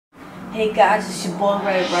Hey guys, it's your boy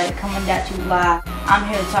Right coming at you live. I'm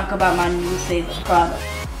here to talk about my new favorite product,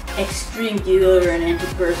 Treme Deodorant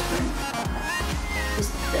Antiperspirant. It's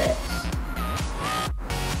the best.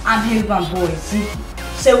 I'm here with my boy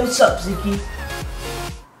Zekie. Say what's up, Zekie.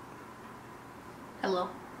 Hello.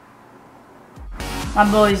 My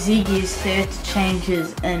boy Zekie is here to change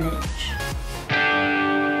his image.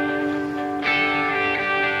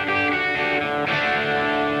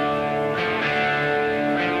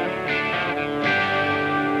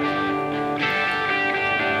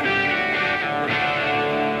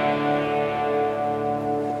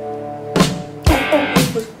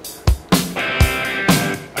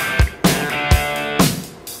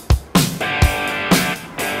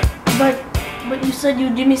 But you said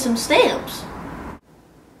you'd give me some stamps.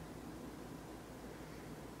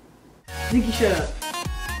 Zekie, shut up.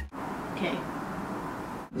 Okay.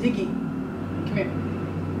 Zekie, come here.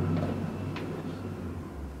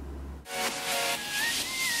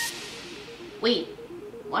 Wait,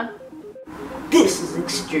 what? This is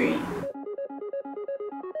extreme.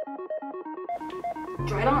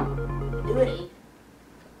 Try it on. Do it.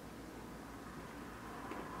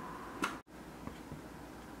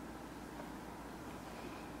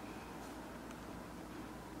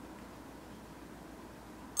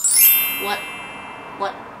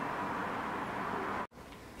 What?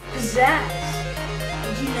 Pizzazz.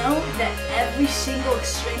 Did you know that every single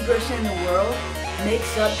extreme person in the world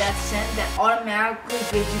makes up that scent that automatically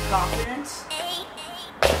gives you confidence?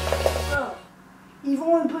 Bro, you've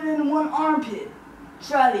only put it in one armpit.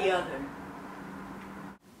 Try the other.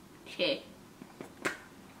 Okay.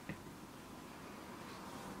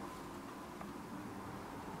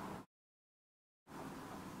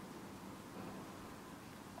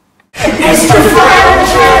 It's the final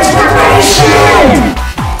transformation!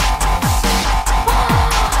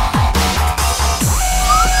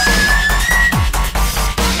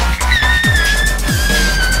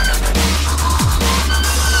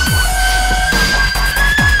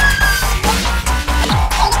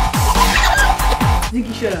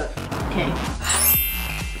 Zekie, shut up. Okay.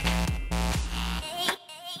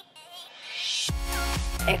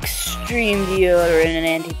 Treme Deodorant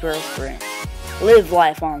and Antiperspirant. Live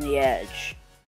life on the edge.